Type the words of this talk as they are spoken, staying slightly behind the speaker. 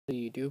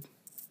YouTube.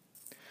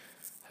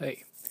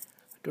 Hey,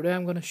 today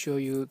I'm going to show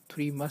you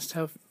 3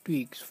 must-have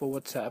tweaks for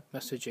WhatsApp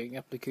messaging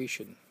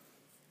application.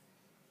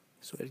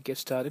 So let's get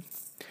started.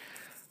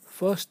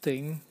 First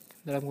thing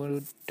that I'm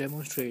going to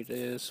demonstrate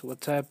is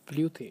WhatsApp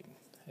blue theme.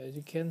 As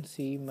you can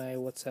see, my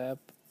WhatsApp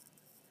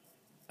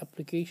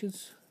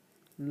application's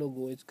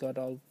logo is got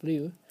all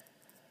blue,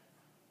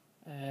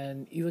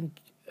 and even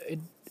it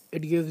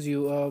it gives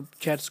you a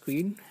chat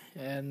screen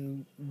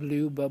and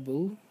blue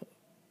bubble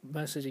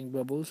messaging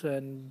bubbles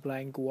and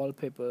blank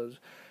wallpapers.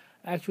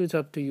 Actually, it's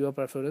up to your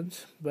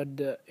preference, but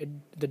the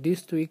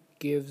this tweak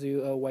gives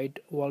you a white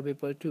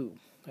wallpaper too,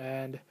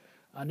 and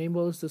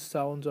enables the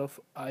sounds of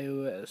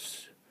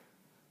iOS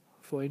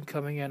for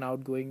incoming and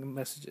outgoing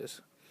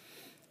messages.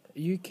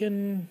 You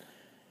can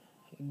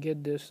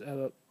get this.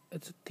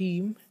 It's a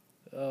theme,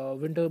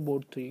 winter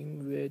board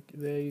theme,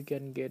 where you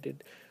can get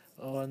it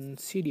on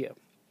cydia.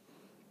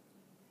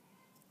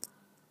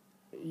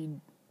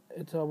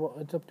 It's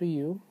up to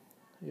you,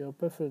 your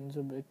preference,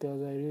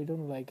 because I really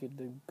don't like it,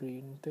 the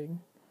green thing.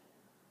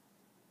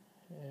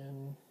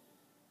 And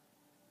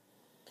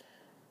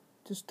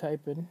just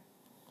type in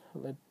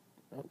let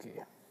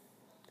okay,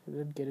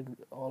 let's get it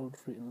all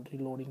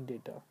reloading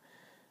data.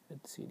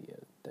 Let's see, yeah,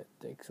 that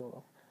takes so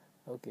long.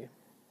 Okay,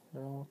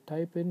 now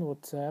type in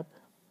WhatsApp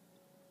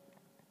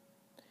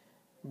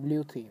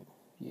blue theme.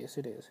 Yes,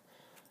 it is.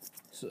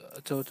 So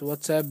it's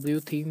WhatsApp blue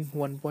theme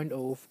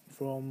 1.0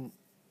 from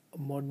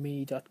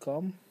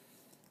modme.com.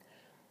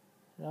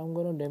 Now I'm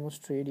gonna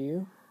demonstrate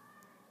you.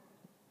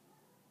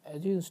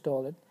 As you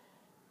install it,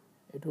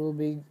 it will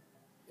be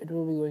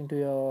going to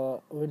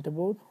your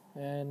winterboard,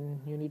 and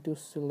you need to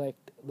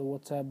select the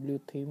WhatsApp blue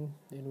theme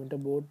in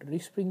winterboard,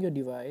 respring your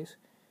device,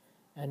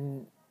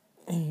 and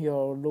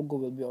your logo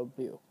will be all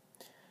blue.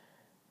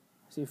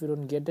 See, if you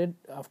don't get it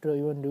after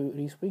even do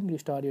respring,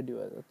 restart your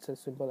device. It's as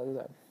simple as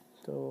that.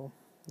 So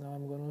now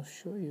I'm gonna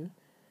show you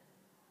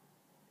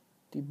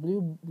the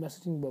blue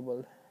messaging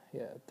bubble.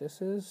 Yeah,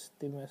 this is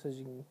the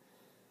messaging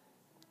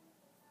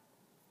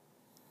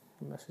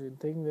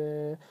thing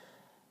where,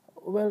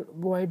 well,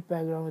 white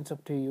background, it's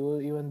up to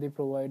you. Even they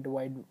provide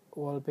white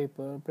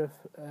wallpaper.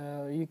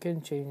 You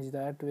can change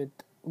that with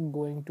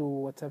going to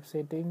WhatsApp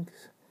settings,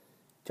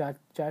 chat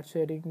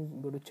setting,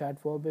 go to chat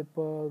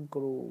wallpaper, go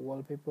to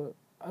wallpaper.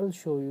 I'll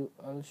show you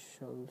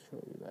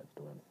that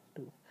one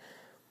too.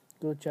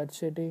 Go to chat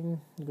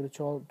setting, go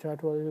to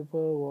chat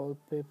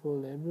wallpaper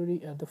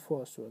library, and the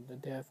first one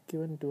that they have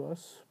given to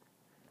us,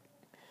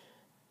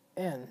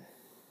 and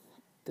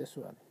this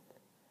one.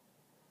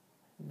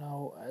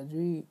 Now as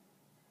we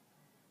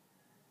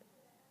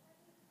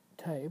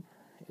type,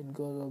 it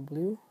goes all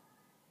blue,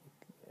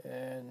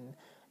 and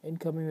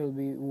incoming will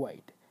be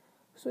white.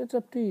 So it's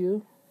up to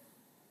you,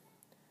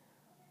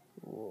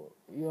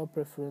 your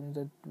preference,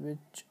 that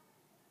which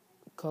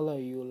color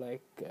you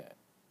like,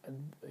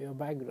 your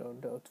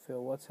background of your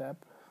WhatsApp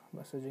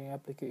messaging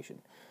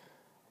application.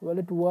 Well,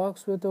 it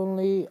works with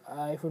only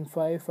iPhone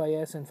 5,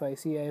 5s, and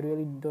 5c. I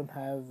really don't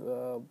have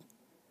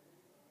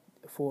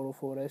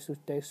 404s to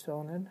test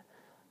on it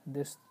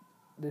this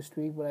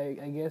tweak, but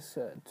I guess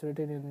it's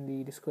written in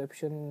the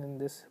description in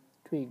this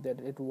tweak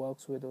that it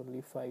works with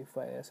only 5,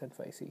 5s, and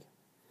 5c.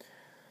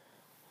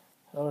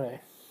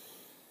 Alright,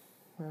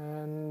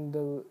 and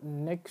the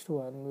next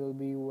one will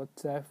be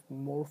WhatsApp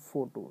more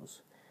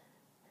photos.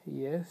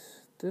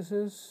 Yes, this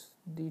is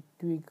the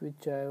tweak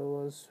which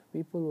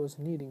people was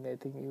needing. I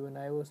think even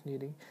I was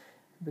needing,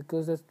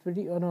 because that's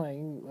pretty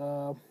annoying.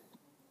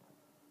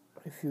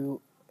 If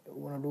you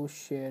want to do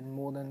share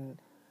more than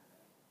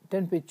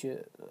 10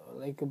 pictures,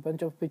 like a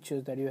bunch of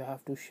pictures that you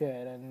have to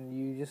share, and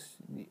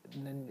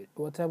then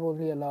WhatsApp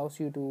only allows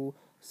you to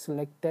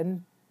select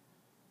 10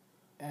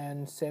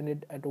 and send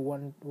it at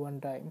one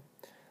time.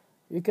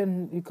 You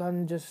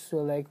can't just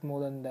select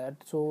more than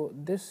that. So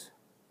this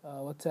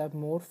WhatsApp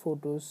more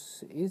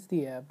photos is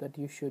the app that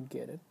you should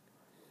get it.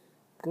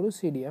 Go to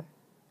cydia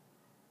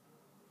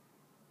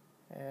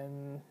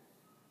and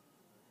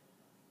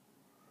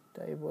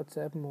type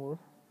WhatsApp more,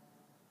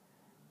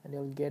 and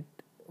you'll get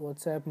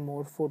WhatsApp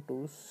more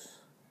photos.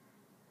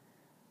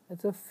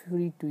 It's a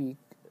free tweak,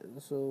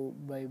 so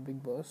by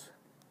Big Boss,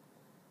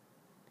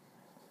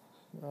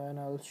 and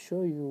I'll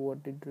show you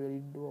what it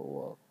really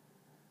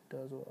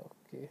does work.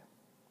 Okay,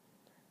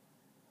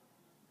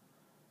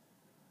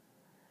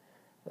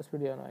 that's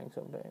pretty annoying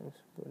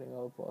sometimes, putting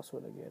our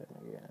password again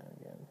and again and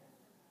again.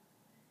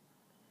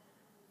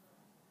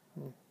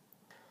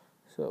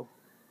 So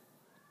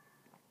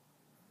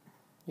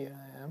here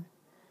I am.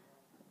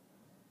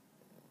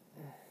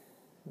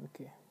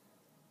 Okay,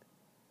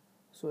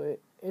 so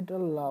it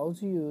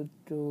allows you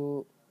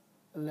to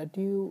let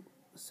you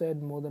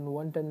send more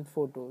than 10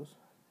 photos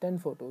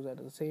at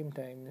the same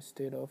time,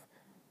 instead of,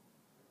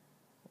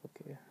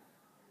 okay,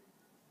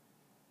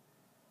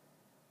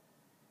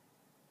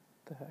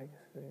 the heck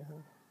is going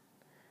on?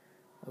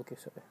 Okay,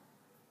 sorry,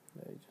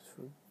 I just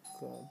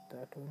forgot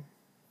that one,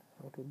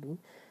 how to do.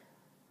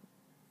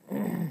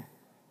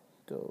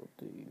 So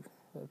the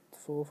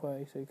 4,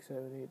 5, 6,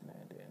 7, 8, 9,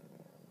 10.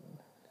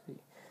 See,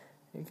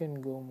 You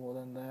can go more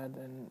than that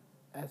and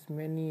as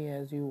many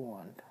as you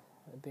want.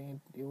 I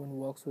think it even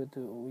works with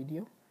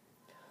video.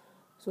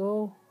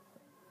 So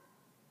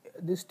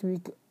this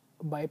tweak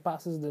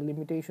bypasses the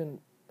limitation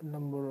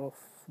number of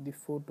the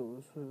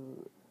photos,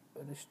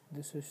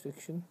 this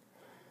restriction.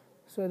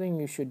 So I think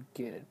you should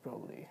get it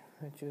probably,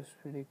 which is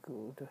pretty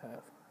cool to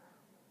have.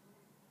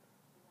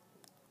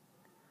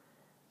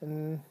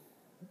 And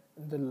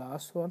the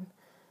last one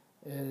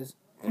is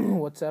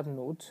WhatsApp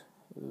notes,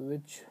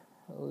 which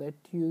let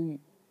you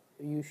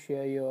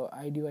share your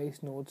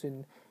iDevice notes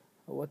in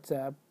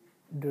WhatsApp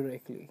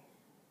directly.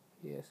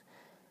 Yes.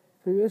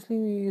 Previously,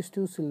 we used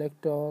to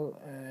select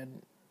all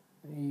and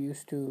we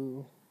used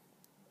to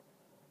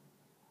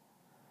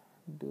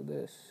do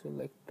this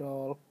select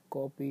all,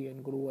 copy,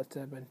 and go to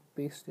WhatsApp and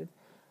paste it.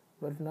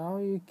 But now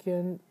you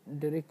can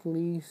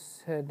directly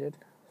send it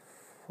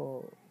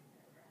for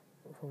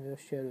from your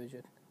share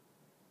widget.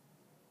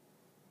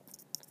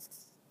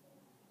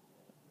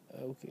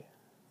 Okay.